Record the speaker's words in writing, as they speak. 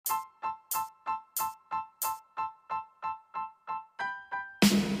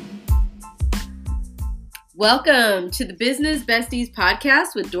Welcome to the Business Besties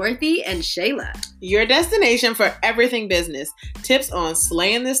podcast with Dorothy and Shayla. Your destination for everything business. Tips on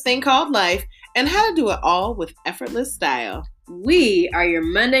slaying this thing called life and how to do it all with effortless style. We are your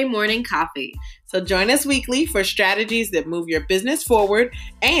Monday morning coffee. So join us weekly for strategies that move your business forward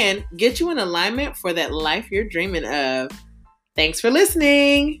and get you in alignment for that life you're dreaming of. Thanks for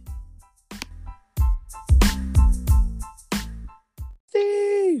listening.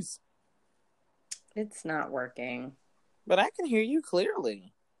 Jeez. It's not working. But I can hear you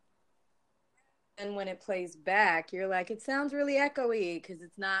clearly. And when it plays back, you're like, it sounds really echoey because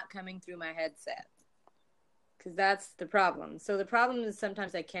it's not coming through my headset. Because that's the problem. So the problem is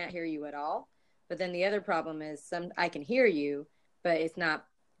sometimes I can't hear you at all. But then the other problem is I can hear you, but it's not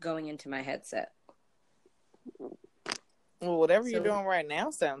going into my headset. Well, whatever you're doing right now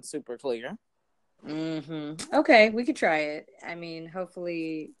sounds super clear. Mm-hmm. Okay, we could try it. I mean,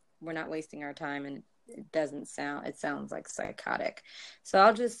 hopefully we're not wasting our time and it sounds like psychotic. So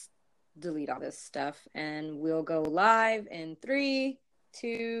I'll just delete all this stuff and we'll go live in 3,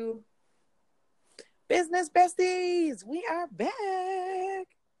 2. Business besties, we are back.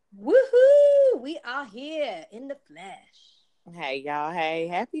 Woohoo! We are here in the flesh. Hey, y'all. Hey,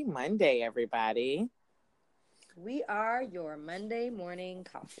 happy Monday, everybody. We are your Monday morning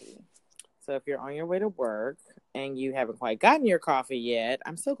coffee. So if you're on your way to work and you haven't quite gotten your coffee yet,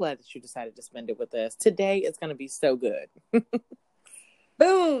 I'm so glad that you decided to spend it with us. Today is going to be so good.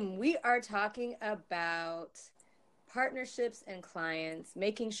 Boom! We are talking about partnerships and clients,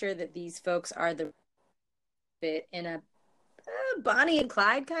 making sure that these folks are the fit in a Bonnie and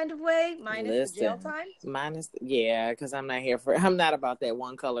Clyde kind of way, minus the jail time. Because I'm not about that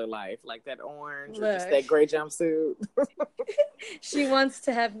one color life, like that orange or just that gray jumpsuit. She wants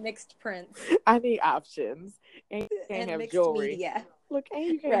to have mixed prints. I need options. And you can't have jewelry. Media. Look, and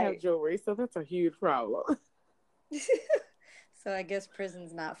you can't have jewelry, so that's a huge problem. So I guess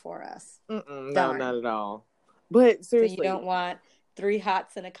prison's not for us. No, not at all. But seriously. So you don't want 3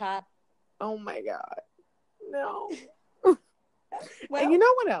 hots and a cot? Oh my God. No. Well, and you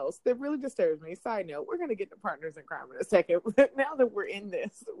know what else that really disturbs me? Side note, we're going to get to partners in crime in a second. But now that we're in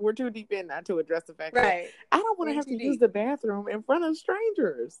this, we're too deep in not to address the fact that I don't want to have to use the bathroom in front of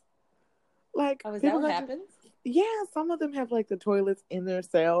strangers. Like, is that what happens? Yeah, some of them have like the toilets in their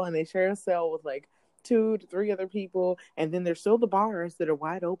cell and they share a cell with like 2 to 3 other people. And then there's still the bars that are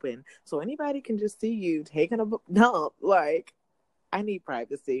wide open. So anybody can just see you taking a dump. Like, I need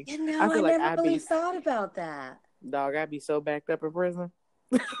privacy. You know, I never really thought about that. Dog, I'd be so backed up in prison.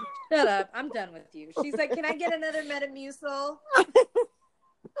 Shut up. I'm done with you. She's like, can I get another Metamucil?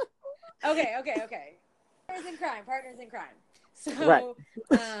 Okay. Partners in crime.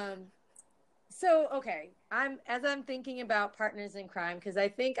 So, okay. I'm thinking about partners in crime, because I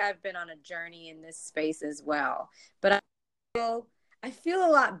think I've been on a journey in this space as well. But I feel a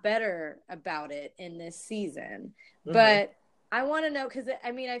lot better about it in this season. Mm-hmm. But I want to know, because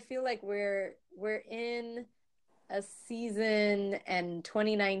I feel like we're in a season, and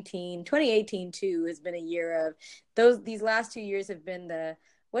 2018 too has been a year of these last 2 years have been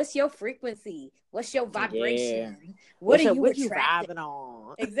what's your frequency? What's your vibration? Yeah. What are you attracting? Vibing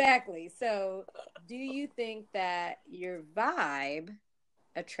on? Exactly. So do you think that your vibe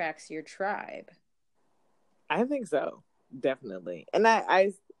attracts your tribe? I think so. Definitely. And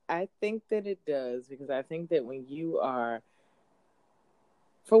I think that it does, because I think that when you are,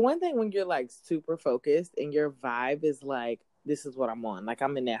 for one thing, when you're like super focused and your vibe is like, this is what I'm on. Like,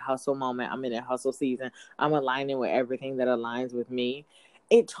 I'm in that hustle moment. I'm in that hustle season. I'm aligning with everything that aligns with me.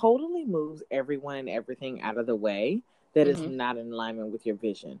 It totally moves everyone and everything out of the way that is not in alignment with your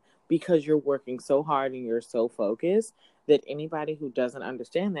vision, because you're working so hard and you're so focused that anybody who doesn't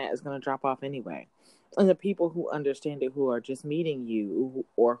understand that is going to drop off anyway. And the people who understand it, who are just meeting you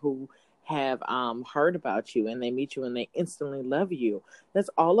or who have heard about you and they meet you and they instantly love you, that's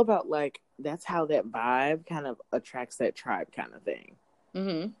all about, like, that's how that vibe kind of attracts that tribe kind of thing.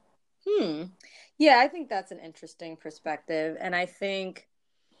 Yeah, I think that's an interesting perspective. And I think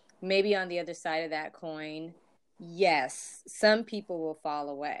maybe on the other side of that coin, yes, some people will fall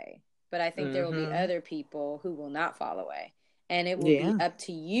away, but I think there will be other people who will not fall away, and it will be up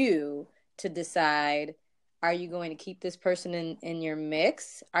to you to decide, are you going to keep this person in your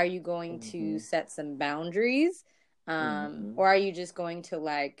mix? Are you going to set some boundaries? Or are you just going to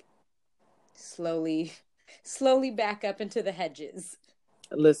like slowly back up into the hedges?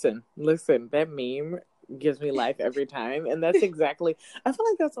 Listen, that meme gives me life every time. And that's exactly, I feel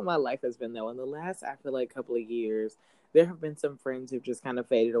like that's what my life has been, though. In the last, I feel like, couple of years, there have been some friends who've just kind of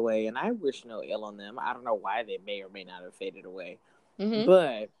faded away, and I wish no ill on them. I don't know why they may or may not have faded away.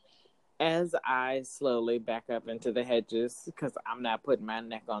 But as I slowly back up into the hedges, because I'm not putting my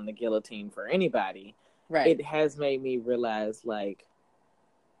neck on the guillotine for anybody, Right. it has made me realize, like,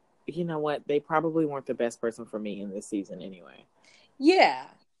 you know what? They probably weren't the best person for me in this season anyway. Yeah.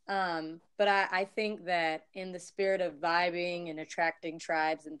 But I think that in the spirit of vibing and attracting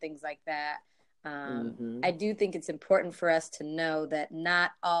tribes and things like that, Mm-hmm. I do think it's important for us to know that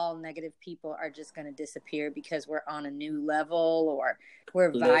not all negative people are just going to disappear because we're on a new level or we're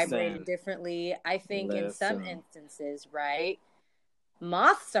vibrating Listen, differently. I think in some listen. instances, right,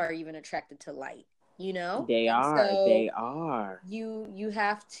 moths are even attracted to light, They and are. so They are. you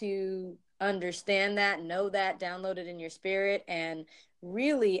have to understand that, know that, download it in your spirit, and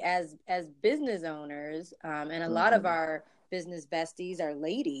really as business owners, and a lot of Mm-hmm. our business besties are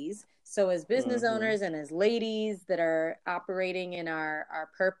ladies, so as business Mm-hmm. owners and as ladies that are operating in our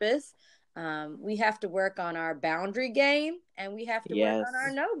purpose, we have to work on our boundary game and we have to work on our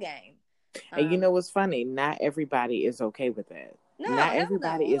Yes. no game. And you um, know what's funny? Not everybody is okay with that. no, Not hell no,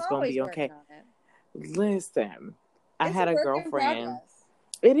 everybody we're is going to always be working okay. on it. Listen, I It's a had a work in girlfriend. progress.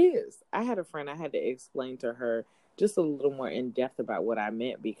 It is. I had a friend. I had to explain to her just a little more in depth about what I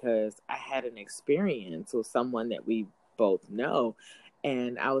meant because I had an experience with someone that we both know.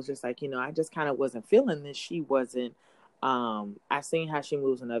 And I was just like, I just kind of wasn't feeling this. She wasn't. I seen how she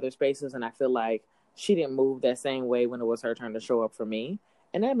moves in other spaces, and I feel like she didn't move that same way when it was her turn to show up for me.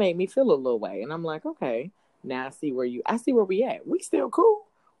 And that made me feel a little way. And I'm like, okay, now I see where we at. We still cool.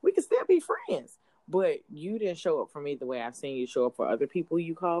 We can still be friends. But you didn't show up for me the way I've seen you show up for other people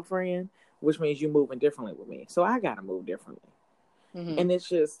you call friend, which means you're moving differently with me. So I gotta move differently. Mm-hmm. And it's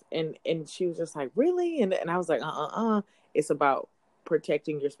just and she was just like, really? And I was like, It's about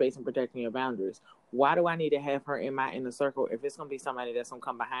protecting your space and protecting your boundaries. Why do I need to have her in my inner circle if it's gonna be somebody that's gonna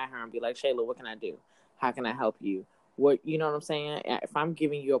come behind her and be like, Shayla, what can I do? How can I help you? What, you know what I'm saying? If I'm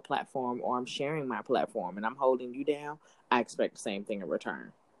giving you a platform or I'm sharing my platform and I'm holding you down, I expect the same thing in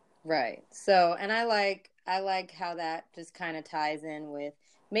return. Right. So, and I like how that just kind of ties in with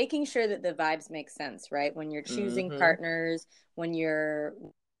making sure that the vibes make sense, right? When you're choosing Mm-hmm. partners, when you're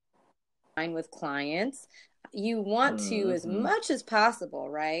fine with clients, you want to, as Mm-hmm. much as possible,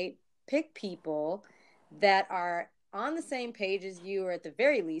 right? Pick people that are on the same page as you, or at the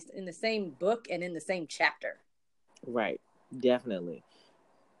very least in the same book and in the same chapter. Right. Definitely.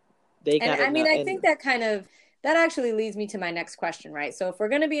 They And gotta I know. mean, I think And that actually leads me to my next question, right? So if we're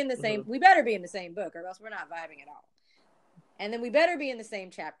going to be in the mm-hmm. same, we better be in the same book or else we're not vibing at all. And then we better be in the same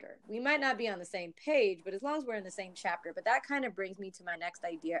chapter. We might not be on the same page, but as long as we're in the same chapter. But that kind of brings me to my next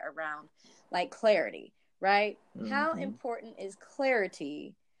idea around like clarity, right? How Mm-hmm. important is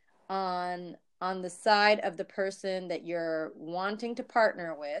clarity on the side of the person that you're wanting to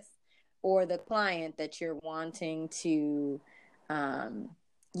partner with or the client that you're wanting to um,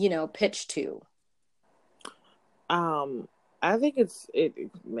 pitch to? Um, I think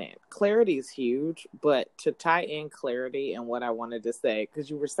man, clarity is huge, but to tie in clarity and what I wanted to say, because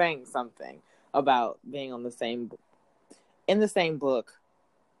you were saying something about being on the same in the same book,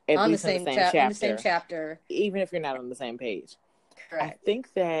 at On the least in the same same in the same chapter, chapter. even if you're not on the same page. I Correct.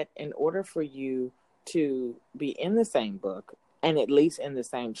 think that in order for you to be in the same book and at least in the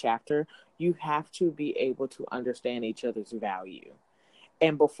same chapter, you have to be able to understand each other's value.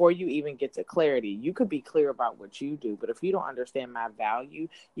 And before you even get to clarity, you could be clear about what you do, but if you don't understand my value,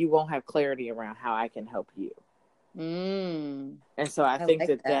 you won't have clarity around how I can help you. And so I I think like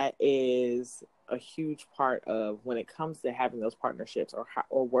that that. that is a huge part of when it comes to having those partnerships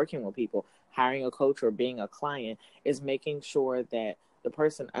or working with people, hiring a coach or being a client, is making sure that the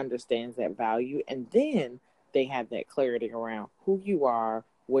person understands that value, and then they have that clarity around who you are,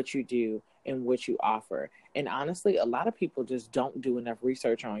 what you do, and what you offer. And honestly, a lot of people just don't do enough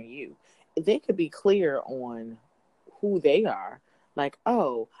research on you. They could be clear on who they are, like,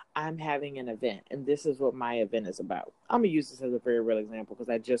 oh, I'm having an event and this is what my event is about. I'm gonna use this as a very real example because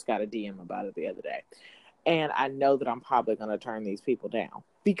I just got a DM about it the other day. And I know that I'm probably gonna turn these people down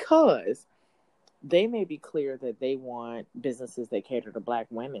because they may be clear that they want businesses that cater to Black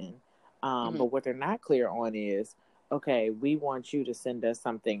women. Mm-hmm. But what they're not clear on is, okay, we want you to send us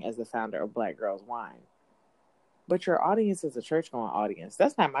something as the founder of Black Girls Wine. But your audience is a church going audience.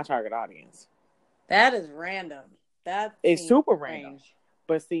 That's not my target audience. That is random. That It's seems super random. strange.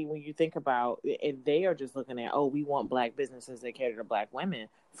 But see, when you think about it, they are just looking at, oh, we want Black businesses that cater to Black women.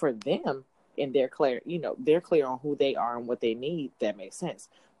 For them, and they're clear, they're clear on who they are and what they need. That makes sense.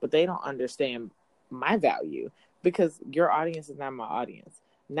 But they don't understand my value because your audience is not my audience.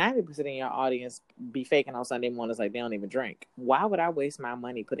 90% of your audience be faking on Sunday mornings like they don't even drink. Why would I waste my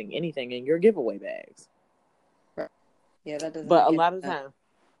money putting anything in your giveaway bags? Yeah, that doesn't But make a any lot of sense. time,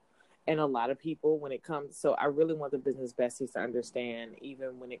 And a lot of people, when it comes, so I really want the business besties to understand,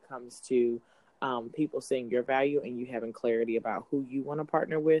 even when it comes to people seeing your value and you having clarity about who you want to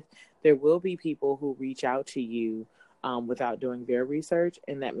partner with, there will be people who reach out to you without doing their research.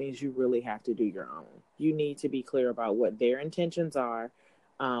 And that means you really have to do your own. You need to be clear about what their intentions are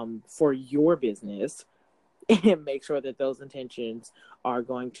for your business, and make sure that those intentions are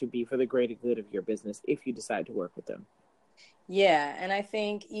going to be for the greater good of your business if you decide to work with them. Yeah, and I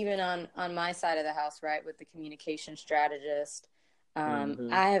think even on my side of the house, right, with the communication strategist,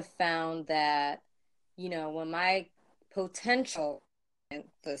 I have found that, when my potential,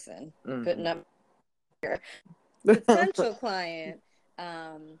 listen, putting up here, potential client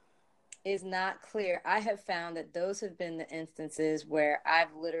is not clear, I have found that those have been the instances where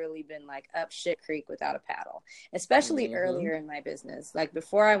I've literally been like up shit creek without a paddle, especially earlier in my business. Like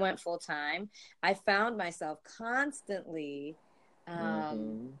before I went full time, I found myself constantly,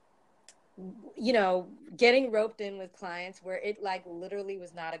 getting roped in with clients where it like literally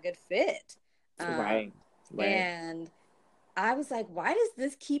was not a good fit. Right. And I was like, why does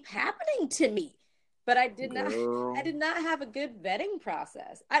this keep happening to me? But I did not have a good vetting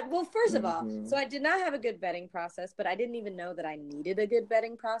process. First of all, so I did not have a good vetting process, but I didn't even know that I needed a good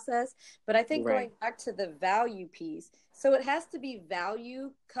vetting process. But I think going back to the value piece, so it has to be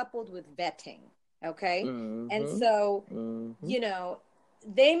value coupled with vetting. Okay. And so,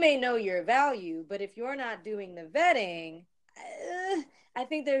 they may know your value, but if you're not doing the vetting, I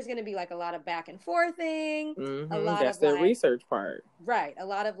think there's going to be like a lot of back and forthing, a lot that's of the like, research part, right? A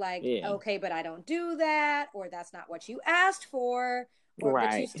lot of like, okay, but I don't do that, or that's not what you asked for, or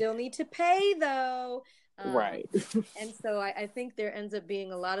but you still need to pay though, right? And so I think there ends up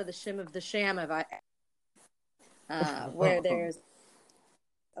being a lot of the shim of the sham of where there's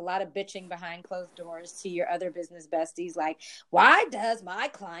a lot of bitching behind closed doors to your other business besties, like, why does my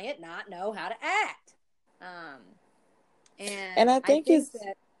client not know how to act? And I think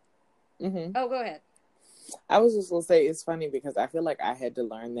that. Oh, go ahead. I was just gonna say, it's funny because I feel like I had to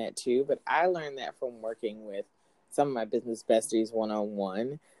learn that too, but I learned that from working with some of my business besties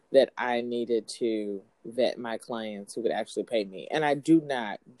one-on-one, that I needed to vet my clients who would actually pay me. And I do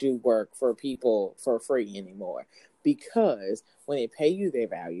not do work for people for free anymore, because when they pay you, they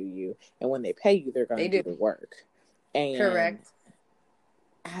value you. And when they pay you, they're going to do the work. And correct.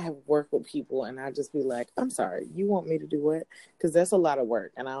 I work with people and I just be like, I'm sorry, you want me to do what? Because that's a lot of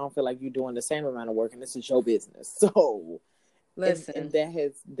work. And I don't feel like you're doing the same amount of work, and this is your business. So listen, and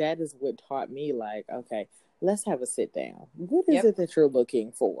that is what taught me, like, okay, let's have a sit down. What is it that you're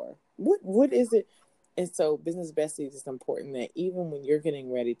looking for? What is it? And so business besties, it's important that even when you're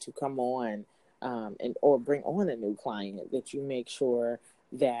getting ready to come on or bring on a new client, that you make sure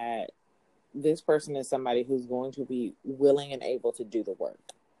that this person is somebody who's going to be willing and able to do the work.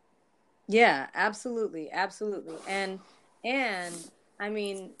 Yeah, absolutely. Absolutely. And I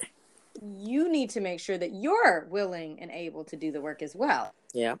mean, you need to make sure that you're willing and able to do the work as well.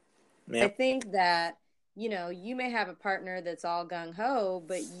 Yeah. I think that, you may have a partner that's all gung-ho,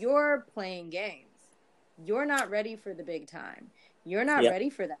 but you're playing games. You're not ready for the big time. You're not ready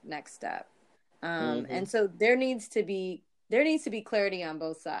for that next step. And so there needs to be clarity on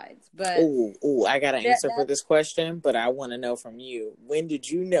both sides. But I got an answer for this question, but I want to know from you. When did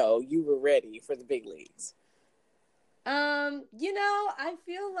you know you were ready for the big leagues? I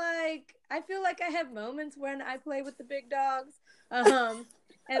feel like I have moments when I play with the big dogs.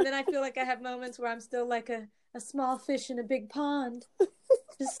 And then I feel like I have moments where I'm still like a small fish in a big pond,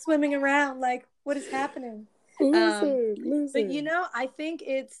 just swimming around like, what is happening? Listen. But I think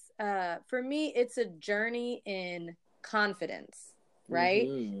it's for me, it's a journey in confidence, right?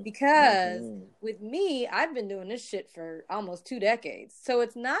 Because with me, I've been doing this shit for almost 2 decades. So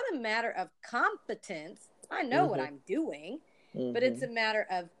it's not a matter of competence. I know what I'm doing, but it's a matter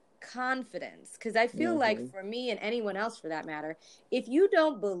of confidence. Because I feel like for me and anyone else for that matter, if you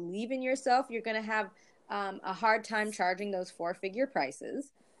don't believe in yourself, you're going to have a hard time charging those 4-figure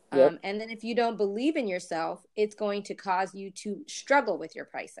prices. And then if you don't believe in yourself, it's going to cause you to struggle with your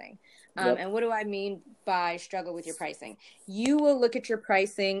pricing. And what do I mean by struggle with your pricing? You will look at your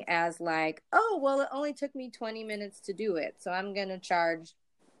pricing as like, oh, well, it only took me 20 minutes to do it, so I'm going to charge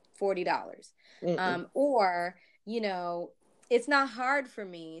 $40. Or, it's not hard for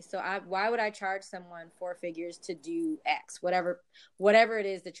me, so why would I charge someone 4 figures to do X, whatever it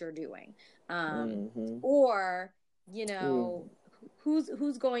is that you're doing? Or,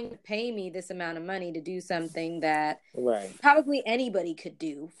 who's going to pay me this amount of money to do something that probably anybody could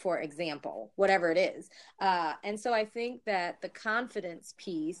do, for example, whatever it is. And so I think that the confidence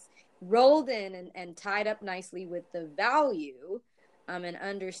piece rolled in and tied up nicely with the value and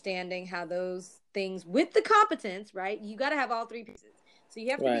understanding how those things with the competence, right? You got to have all three pieces. So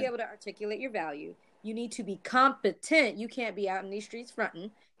you have to be able to articulate your value. You need to be competent. You can't be out in these streets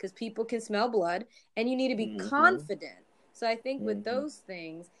fronting because people can smell blood, and you need to be confident. So I think with those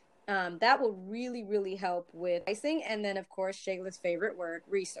things, that will really, really help with pricing. And then, of course, Shayla's favorite word,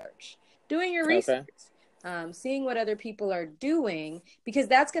 research. Doing your research, seeing what other people are doing, because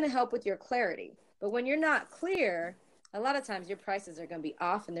that's going to help with your clarity. But when you're not clear, a lot of times your prices are going to be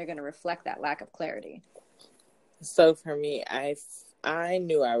off, and they're going to reflect that lack of clarity. So for me, I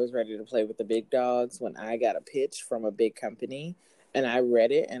knew I was ready to play with the big dogs when I got a pitch from a big company, and I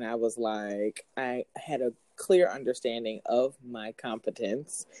read it, and I was like, I had a clear understanding of my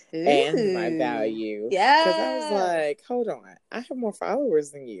competence and my value. Yeah. Because I was like, hold on, I have more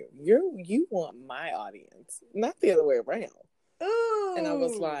followers than you. You want my audience, not the other way around. Ooh. And I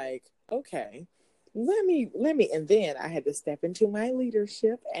was like, okay, let me, and then I had to step into my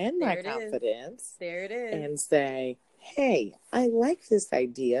leadership and my confidence. There it is. And say, hey, I like this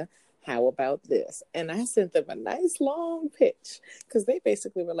idea. How about this? And I sent them a nice long pitch because they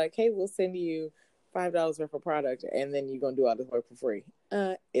basically were like, hey, we'll send you $5 worth of product and then you're going to do all this work for free.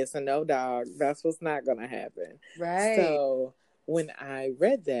 It's a no, dog. That's what's not going to happen. Right. So when I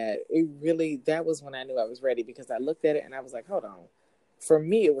read that, that was when I knew I was ready, because I looked at it and I was like, hold on. For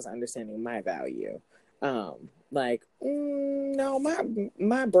me, it was understanding my value. No,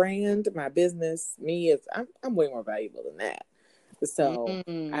 my brand, my business, I'm way more valuable than that. So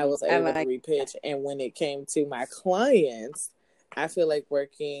I was able to repitch. And when it came to my clients, I feel like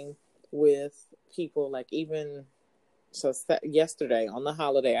working with people, like yesterday on the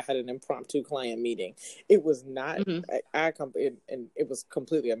holiday, I had an impromptu client meeting. It was not, and it was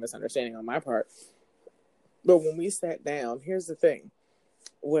completely a misunderstanding on my part. But when we sat down, here's the thing.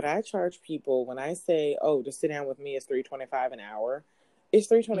 What I charge people when I say, oh, to sit down with me is $3.25 an hour, it's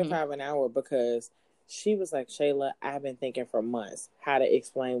 $3.25 an hour because she was like, Shayla, I've been thinking for months how to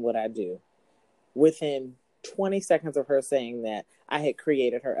explain what I do. Within 20 seconds of her saying that, I had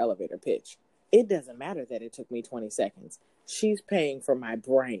created her elevator pitch. It doesn't matter that it took me 20 seconds. She's paying for my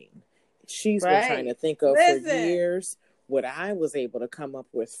brain. She's been trying to think of for years what I was able to come up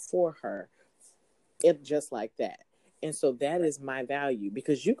with for her. It just like that. And so that is my value,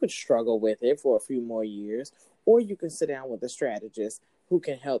 because you could struggle with it for a few more years, or you can sit down with a strategist who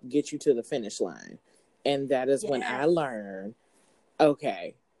can help get you to the finish line. And that is when I learned,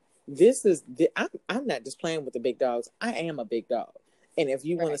 okay, I'm not just playing with the big dogs. I am a big dog. And if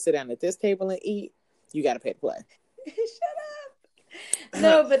you want to sit down at this table and eat, you got to pay to play. Shut up.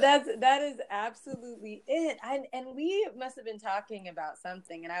 No, but that is absolutely it. And we must have been talking about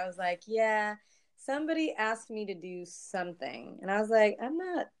something, and I was like, yeah, somebody asked me to do something, and I was like, I'm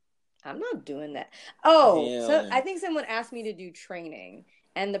not doing that. So I think someone asked me to do training,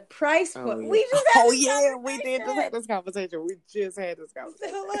 and the price point. We just had this conversation. We just had this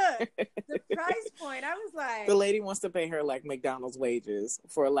conversation. So look, the price point. I was like, the lady wants to pay her like McDonald's wages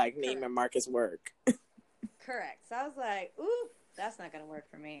for like Neiman Marcus work. Correct. So I was like, ooh, that's not going to work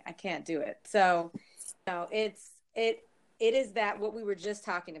for me. I can't do it. So, no, it is that what we were just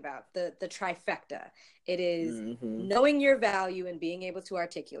talking about, the trifecta. It is knowing your value and being able to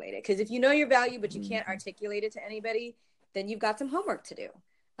articulate it. Because if you know your value, but you can't articulate it to anybody, then you've got some homework to do.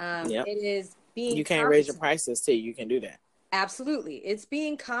 It is being You can't raise your prices till you can do that. Absolutely. It's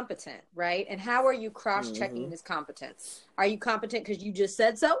being competent, right? And how are you cross-checking this competence? Are you competent because you just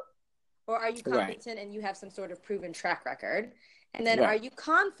said so? Or are you competent and you have some sort of proven track record? And then are you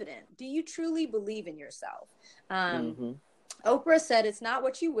confident? Do you truly believe in yourself? Oprah said it's not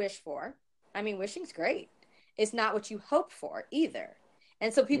what you wish for. I mean, wishing's great. It's not what you hope for either.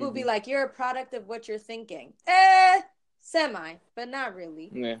 And so people will be like, you're a product of what you're thinking. Semi, but not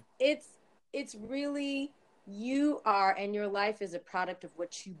really. Yeah. It's really, you are, and your life is a product of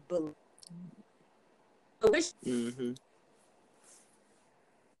what you believe.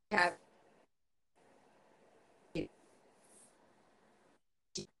 Have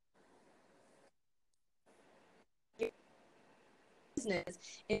business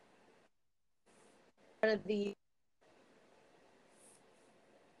in front of the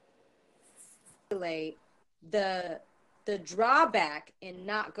drawback in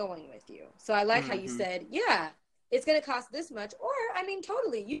not going with you. So I like how you said, yeah, it's going to cost this much. Or, I mean,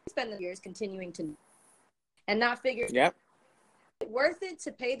 totally, you spend the years continuing to and not figure worth it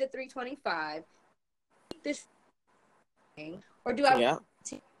to pay the $325 this thing, or do I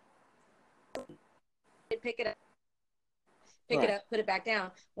pick it up, put it back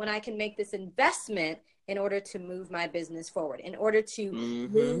down, when I can make this investment in order to move my business forward, in order to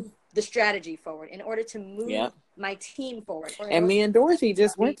move the strategy forward, in order to move Yep. my team forward. Or in And order me and Dorothy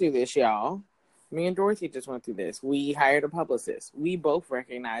just to went through this, y'all. Me and Dorothy just went through this. We hired a publicist. We both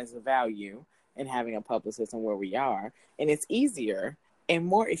recognize the value in having a publicist and where we are. And it's easier and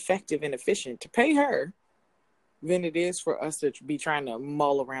more effective and efficient to pay her than it is for us to be trying to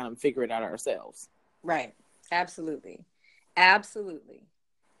mull around and figure it out ourselves. Right. Absolutely. Absolutely.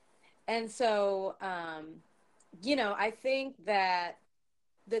 And so, I think that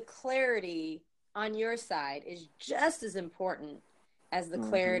the clarity on your side is just as important as the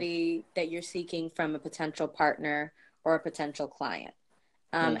clarity that you're seeking from a potential partner or a potential client.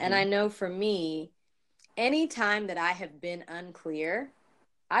 And I know for me, anytime that I have been unclear,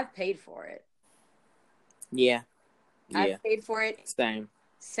 I've paid for it. Yeah. I've paid for it. Same.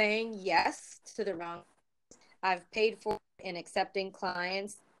 Saying yes to the wrong. I've paid for it in accepting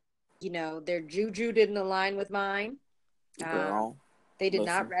clients. Their juju didn't align with mine. Girl. They did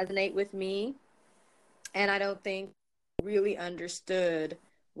not resonate with me. And I don't think really understood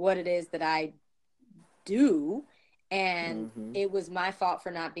what it is that I do. And it was my fault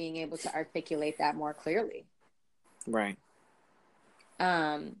for not being able to articulate that more clearly. Right.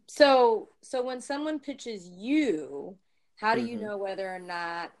 So when someone pitches you, how do you know whether or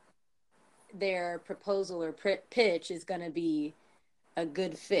not their proposal or pitch is going to be a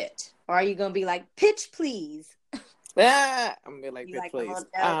good fit? Or are you going to be like, pitch, please? I'm going to be like, pitch, please.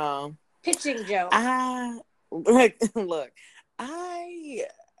 Pitching joke. Look,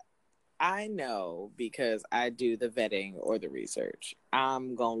 I know because I do the vetting or the research.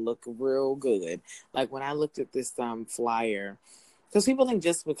 I'm going to look real good. Like when I looked at this flyer, because people think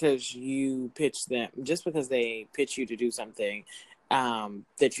just because you pitch them, just because they pitch you to do something,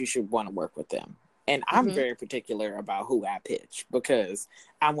 that you should want to work with them. And I'm very particular about who I pitch because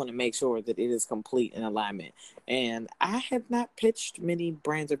I want to make sure that it is complete in alignment. And I have not pitched many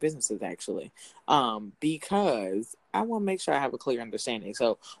brands or businesses actually, because I want to make sure I have a clear understanding.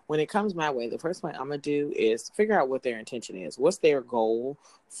 So when it comes my way, the first thing I'm going to do is figure out what their intention is. What's their goal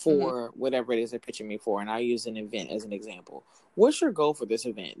for whatever it is they're pitching me for? And I'll use an event as an example. What's your goal for this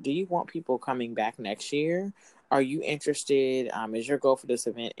event? Do you want people coming back next year? Are you interested? Is your goal for this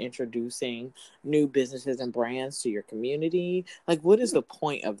event introducing new businesses and brands to your community? Like, what is the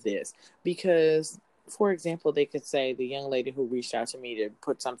point of this? Because, for example, they could say the young lady who reached out to me to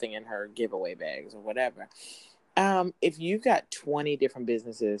put something in her giveaway bags or whatever. If you've got 20 different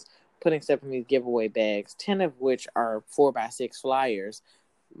businesses putting stuff in these giveaway bags, 10 of which are 4x6 flyers,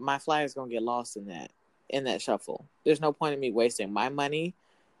 my flyer's going to get lost in that shuffle. There's no point in me wasting my money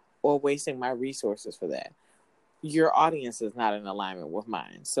or wasting my resources for that. Your audience is not in alignment with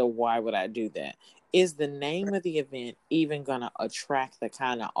mine. So why would I do that? Is the name of the event even going to attract the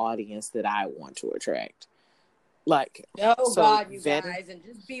kind of audience that I want to attract? Like, God, you guys, and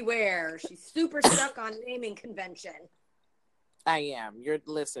just beware. She's super stuck on naming convention. I am.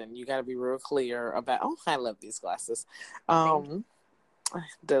 Listen, you got to be real clear about, I love these glasses.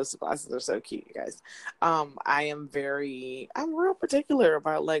 Those glasses are so cute, you guys. I'm real particular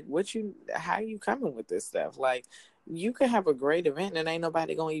about like how you coming with this stuff. Like, you could have a great event and ain't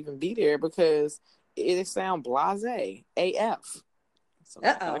nobody gonna even be there because it sound blasé AF. So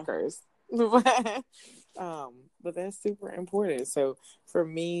that kind of curse. But that's super important. So for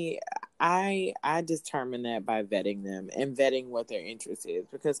me, I determine that by vetting them and vetting what their interest is,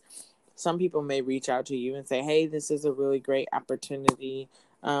 because some people may reach out to you and say, hey, this is a really great opportunity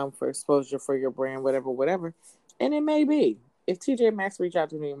for exposure for your brand, whatever. And it may be. If TJ Maxx reach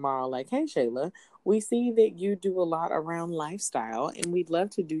out to me tomorrow, like, hey, Shayla, we see that you do a lot around lifestyle and we'd love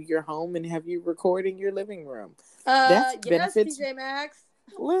to do your home and have you record in your living room. That's benefits. TJ Maxx.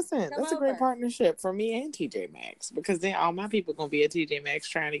 Listen, that's a great partnership for me and TJ Maxx, because then all my people going to be at TJ Maxx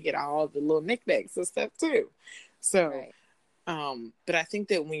trying to get all the little knickknacks and stuff too. So, right. But I think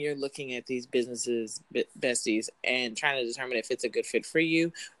that when you're looking at these businesses, besties, and trying to determine if it's a good fit for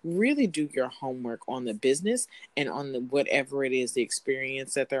you, really do your homework on the business and on whatever it is, the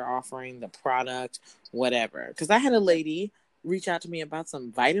experience that they're offering, the product, whatever. Because I had a lady reach out to me about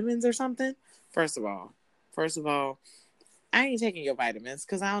some vitamins or something. First of all, I ain't taking your vitamins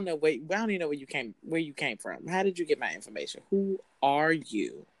because I don't even know where you came from. How did you get my information? Who are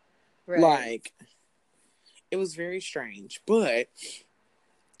you? Right. Like, it was very strange, but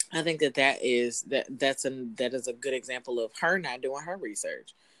I think that is a good example of her not doing her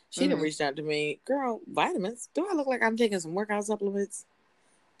research. She done reached out to me, girl, vitamins? Do I look like I'm taking some workout supplements?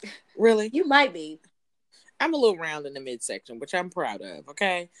 Really? You might be. I'm a little round in the midsection, which I'm proud of,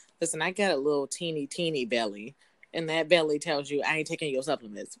 okay? Listen, I got a little teeny belly, and that belly tells you I ain't taking your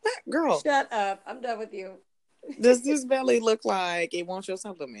supplements. What, girl? Shut up. I'm done with you. Does this belly look like it wants your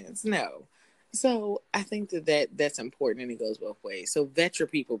supplements? No. So I think that's important, and it goes both ways. So vet your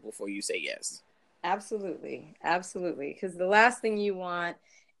people before you say yes. Absolutely. Absolutely. Because the last thing you want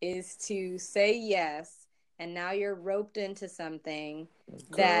is to say yes, and now you're roped into something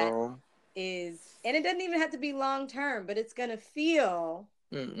that Girl. is, and it doesn't even have to be long term, but it's going to feel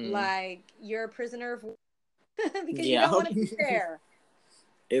Mm-mm. like you're a prisoner of because you Yeah. don't want to be there.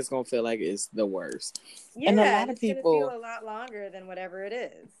 It's gonna feel like it's the worst. And a Yeah, lot and of it's going to feel people, a lot longer than whatever it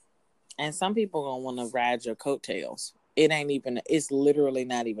is. and some people gonna want to ride your coattails. It ain't even. It's literally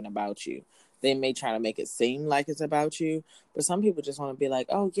not even about you. They may try to make it seem like it's about you, but some people just want to be like,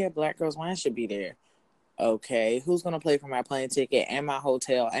 "Oh yeah, Black Girls Wine should be there." Okay, who's gonna pay for my plane ticket and my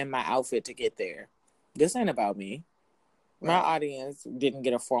hotel and my outfit to get there? This ain't about me. My Right. audience didn't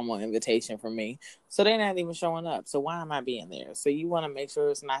get a formal invitation from me, so they're not even showing up. So why am I being there? So you want to make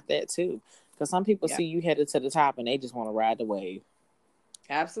sure it's not that too, because some people Yeah. see you headed to the top and they just want to ride the wave.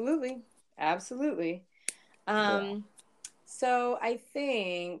 Absolutely. Absolutely. Girl. Um, so I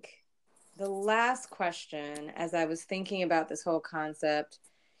think the last question, as I was thinking about this whole concept,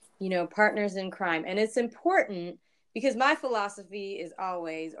 partners in crime, and it's important because my philosophy is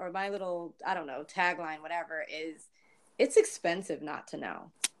always, or my little, I don't know, tagline, whatever, is it's expensive not to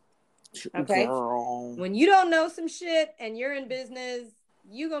know. Okay. Girl. When you don't know some shit and you're in business,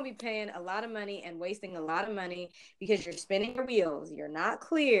 you're going to be paying a lot of money and wasting a lot of money because you're spinning your wheels. You're not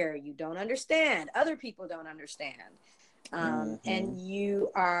clear. You don't understand. Other people don't understand. Mm-hmm. And you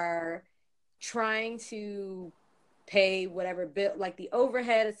are trying to pay whatever bill, like the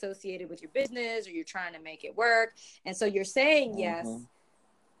overhead associated with your business, or you're trying to make it work. And so you're saying yes Mm-hmm.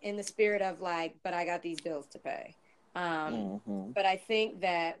 in the spirit of like, but I got these bills to pay. Mm-hmm. But I think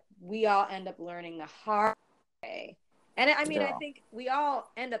that we all end up learning the hard way. And I mean, I Girl. think we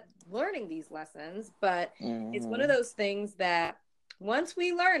all end up learning these lessons, but it's one of Mm-hmm. those things that once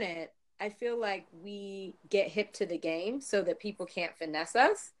we learn it, I feel like we get hip to the game so that people can't finesse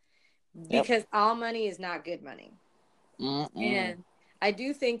us Yep. because all money is not good money. Mm-mm. And I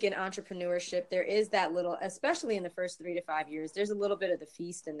do think in entrepreneurship, there is that little, especially in the first 3 to 5 years, there's a little bit of the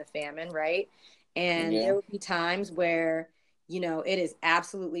feast and the famine, right? And Yeah. there will be times where, it is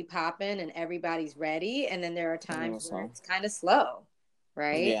absolutely popping and everybody's ready. And then there are times where So it's kind of slow,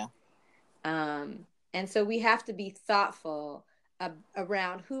 right? yeah. And so we have to be thoughtful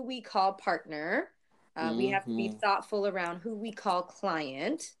around who we call partner. We have to be Mm-hmm. thoughtful around who we call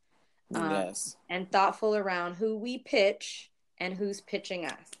client, um, Yes. and thoughtful around who we pitch and who's pitching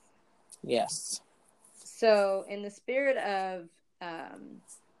us. Yes. So, in the spirit of, um,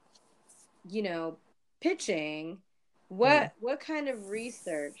 you know, pitching, Mm. what kind of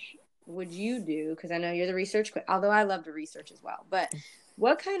research would you do? Because I know you're the research, although I love to research as well. But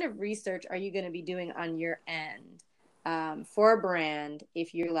what kind of research are you going to be doing on your end for a brand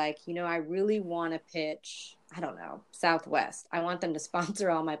if you're like, I really want to pitch, I don't know, Southwest. I want them to sponsor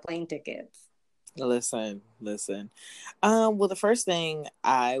all my plane tickets. Listen. Well, the first thing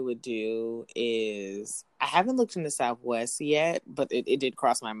I would do is I haven't looked into Southwest yet, but it did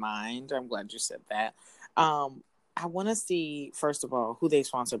cross my mind. I'm glad you said that. I want to see first of all who they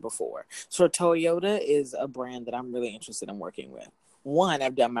sponsored before. So Toyota is a brand that I'm really interested in working with. One,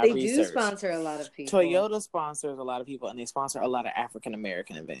 I've done my They do research. sponsor a lot of people. Toyota sponsors a lot of people, and they sponsor a lot of African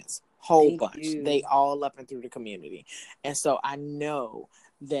American events. Whole They bunch. They do. all up and through the community, and so I know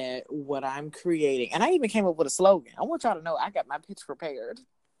that what I'm creating, and I even came up with a slogan. I want y'all to know I got my pitch prepared,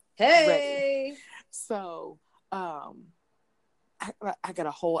 ready. Hey. So, I got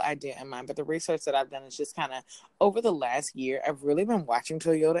a whole idea in mind, but the research that I've done is just kind of over the last year, I've really been watching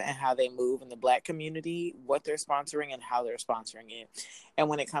Toyota and how they move in the Black community, what they're sponsoring and how they're sponsoring it. And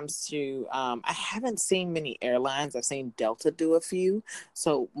when it comes to, I haven't seen many airlines. I've seen Delta do a few.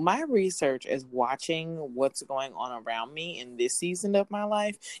 So my research is watching what's going on around me in this season of my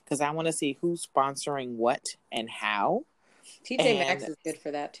life because I want to see who's sponsoring what and how. TJ Maxx And is good for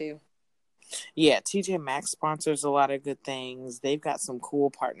that too. yeah, TJ Maxx sponsors a lot of good things. They've got some cool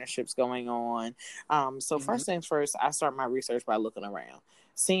partnerships going on. So Mm-hmm. first things first, I start my research by looking around,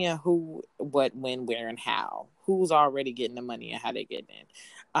 seeing who, what, when, where, and how. Who's already getting the money and how they getting it.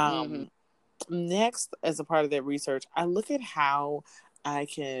 Mm-hmm. Next, as a part of that research, I look at how I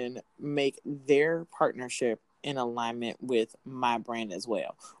can make their partnership in alignment with my brand as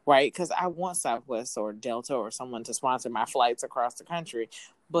well, right? Because I want Southwest or Delta or someone to sponsor my flights across the country,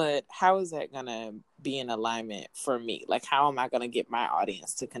 but how is that going to be in alignment for me? Like, how am I going to get my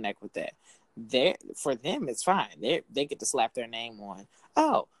audience to connect with that? For them, it's fine. They get to slap their name on,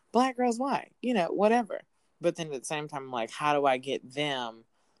 oh, Black Girls Wine, whatever. But then at the same time, I'm like, how do I get them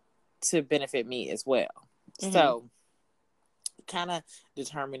to benefit me as well? Mm-hmm. So kind of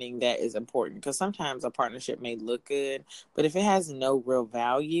determining that is important, because sometimes a partnership may look good, but if it has no real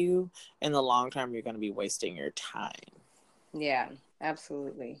value in the long term, you're going to be wasting your time. Yeah,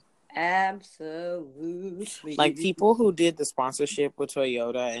 absolutely. Like Absolutely. people who did the sponsorship with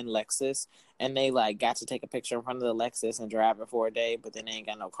Toyota and Lexus, and they like got to take a picture in front of the Lexus and drive it for a day, but then they ain't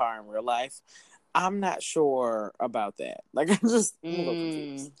got no car in real life. I'm not sure about that. Like I'm a little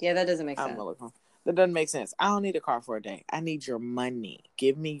confused. Yeah, that doesn't make I'm sense. a little That doesn't make sense. I don't need a car for a day. I need your money.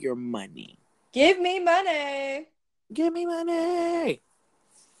 Give me your money. Give me money. Give me money.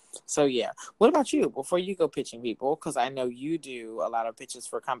 So yeah, what about you? Before you go pitching people, because I know you do a lot of pitches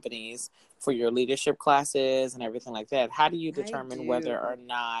for companies for your leadership classes and everything like that. How do you I determine whether or do.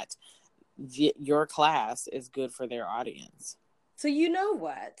 not your class is good for their audience? So you know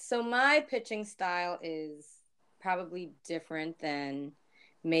what? So my pitching style is probably different than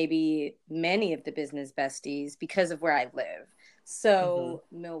maybe many of the business besties because of where I live. Mm-hmm. So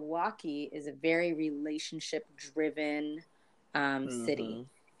Milwaukee is a very relationship driven city, Mm-hmm.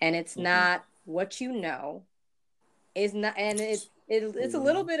 and it's Mm-hmm. not what you know is not, and it's a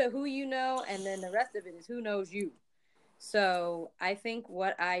little Mm-hmm. bit of who you know, and then the rest of it is who knows you. So I think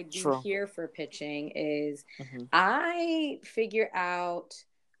what I do True. here for pitching is Mm-hmm. I figure out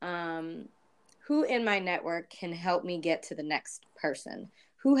um, who in my network can help me get to the next person.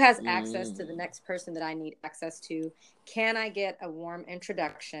 Who has access to the Mm-hmm. next person that I need access to? Can I get a warm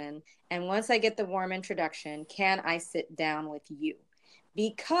introduction? And once I get the warm introduction, can I sit down with you?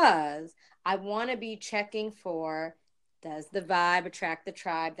 Because I want to be checking for, does the vibe attract the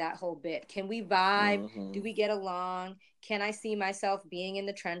tribe? That whole bit. Can we vibe? Do Mm-hmm. we get along? Can I see myself being in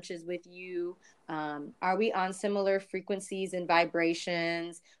the trenches with you? Are we on similar frequencies and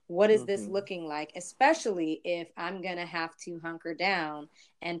vibrations? What is this Mm-hmm. looking like? Especially if I'm going to have to hunker down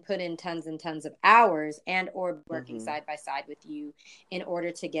and put in tons and tons of hours and or working Mm-hmm. side by side with you in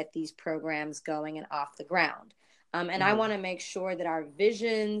order to get these programs going and off the ground. And I Mm-hmm. want to make sure that our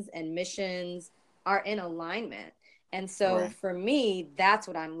visions and missions are in alignment. And so Right. for me, that's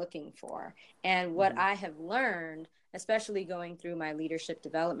what I'm looking for. And what Mm-hmm. I have learned, especially going through my leadership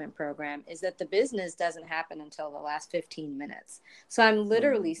development program, is that the business doesn't happen until the last 15 minutes. So I'm Mm-hmm.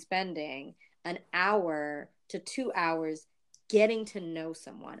 literally spending an hour to 2 hours getting to know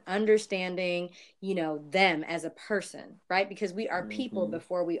someone, understanding, them as a person, right? Because we are people Mm-hmm.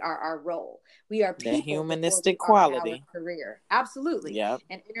 before we are our role. We are That people before humanistic we are our quality. career. Absolutely. Yep.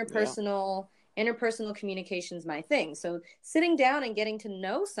 And Yep. interpersonal communication is my thing. So sitting down and getting to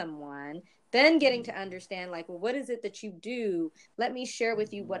know someone, then getting to understand, like, well, what is it that you do? Let me share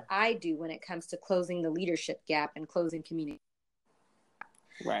with you Mm-hmm. what I do when it comes to closing the leadership gap and closing community.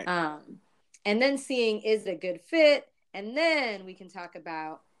 Right. um, and then seeing, is it a good fit, and then we can talk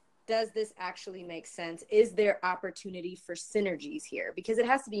about, does this actually make sense? Is there opportunity for synergies here? Because it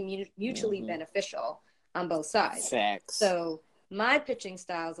has to be mutually Mm-hmm. beneficial on both sides. Facts. So my pitching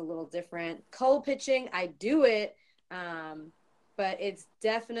style is a little different. Cold pitching, I do it, um, but it's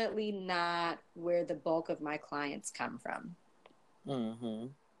definitely not where the bulk of my clients come from. Mm-hmm.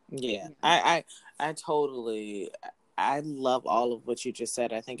 Yeah, Yeah. I totally, I love all of what you just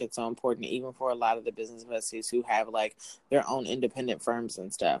said. I think it's so important, even for a lot of the business besties who have like their own independent firms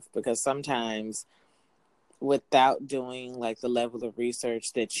and stuff, because sometimes without doing like the level of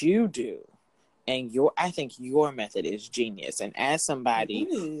research that you do, and I think your method is genius. And as somebody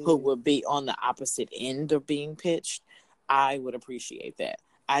who Ooh. would be on the opposite end of being pitched, I would appreciate that.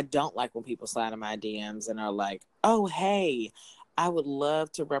 I don't like when people slide in my DMs and are like, "Oh, hey, I would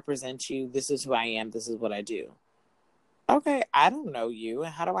love to represent you. This is who I am. This is what I do." Okay, I don't know you,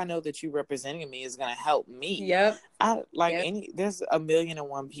 and how do I know that you representing me is going to help me? Yep. I like Yep. any. There's a million and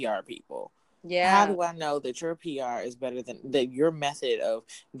one PR people. How Yeah. do I know that your PR is better than that? Your method of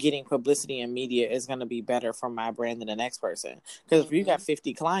getting publicity and media is going to be better for my brand than the next person. Because if you got Mm-hmm.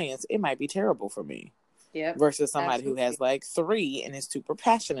 50 clients, it might be terrible for me Yep. versus somebody who Absolutely. has like three and is super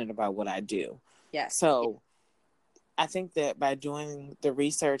passionate about what I do. Yes. Yeah. So I think that by doing the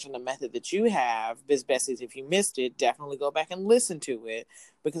research and the method that you have, Biz Bessies, if you missed it, definitely go back and listen to it,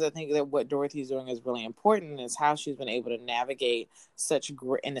 because I think that what Dorothy's doing is really important, is how she's been able to navigate such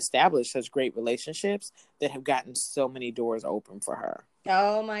great and establish such great relationships that have gotten so many doors open for her.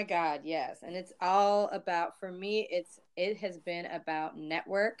 Oh my God, yes. And it's all about, for me, it has been about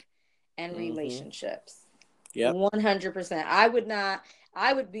network and Mm-hmm. relationships. Yep. 100%.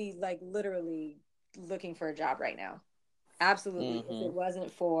 I would be like literally looking for a job right now. Absolutely. If Mm-hmm. it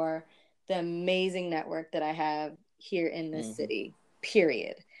wasn't for the amazing network that I have here in this Mm-hmm. city,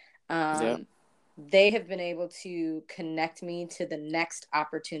 period. Yep. They have been able to connect me to the next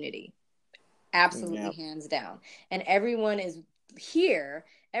opportunity. Absolutely, hands down. And everyone is here.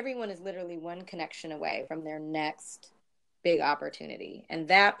 Everyone is literally one connection away from their next big opportunity. And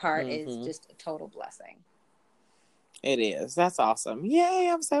that part is just a total blessing. It is. That's awesome. Yay,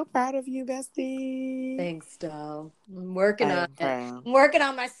 I'm so proud of you, bestie. Thanks, doll. I'm working on it. I'm working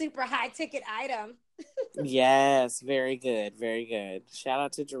on my super high ticket item. Yes, very good. Very good. Shout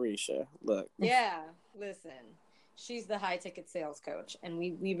out to Jerisha. Look. Yeah, listen. She's the high ticket sales coach, and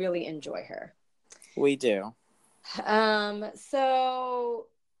we really enjoy her. We do. So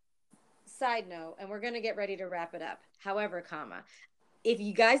side note, and we're going to get ready to wrap it up. However, if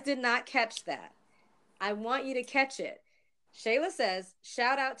you guys did not catch that, I want you to catch it. Shayla says,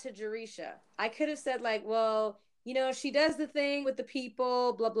 shout out to Jerisha. I could have said like, well, you know, she does the thing with the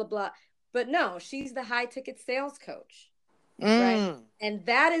people, blah, blah, blah. But no, she's the high ticket sales coach. Right. And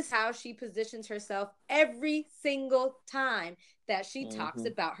that is how she positions herself every single time that she talks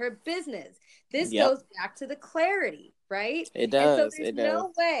about her business. This goes back to the clarity, right? It does. And so there's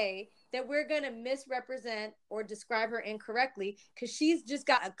no way that we're going to misrepresent or describe her incorrectly, because she's just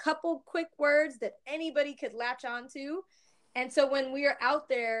got a couple quick words that anybody could latch onto. And so when we are out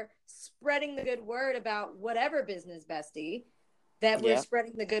there spreading the good word about whatever business bestie that we're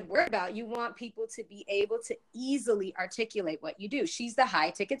spreading the good word about, you want people to be able to easily articulate what you do. She's the high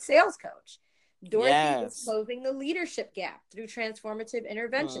ticket sales coach. Dorothy is closing the leadership gap through transformative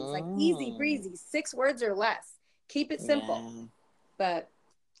interventions, like easy breezy, 6 words or less. Keep it simple. But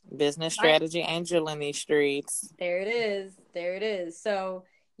business strategy angel in these streets. There it is. There it is. So,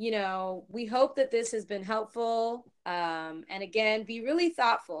 you know, we hope that this has been helpful. And again, be really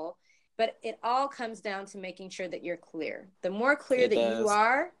thoughtful. But it all comes down to making sure that you're clear. The more clear you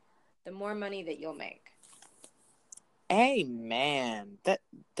are, the more money that you'll make. Amen.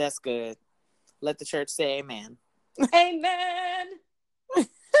 That's good. Let the church say amen. Amen.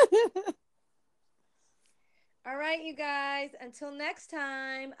 All right, you guys. Until next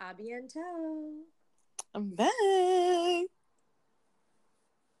time, a bientôt. Bye.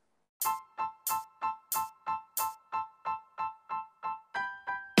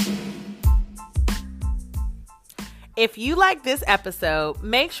 If you like this episode,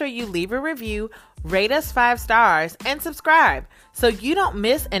 make sure you leave a review, rate us 5 stars, and subscribe so you don't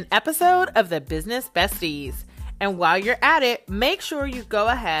miss an episode of the Business Besties. And while you're at it, make sure you go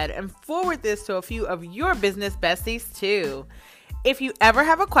ahead and forward this to a few of your business besties too. If you ever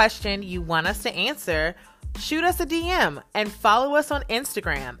have a question you want us to answer, shoot us a DM and follow us on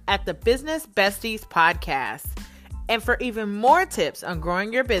Instagram at the Business Besties Podcast. And for even more tips on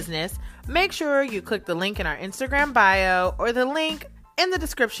growing your business, make sure you click the link in our Instagram bio or the link in the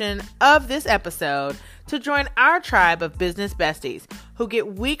description of this episode to join our tribe of business besties who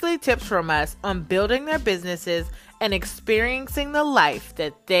get weekly tips from us on building their businesses and experiencing the life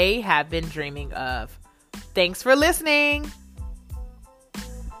that they have been dreaming of. Thanks for listening.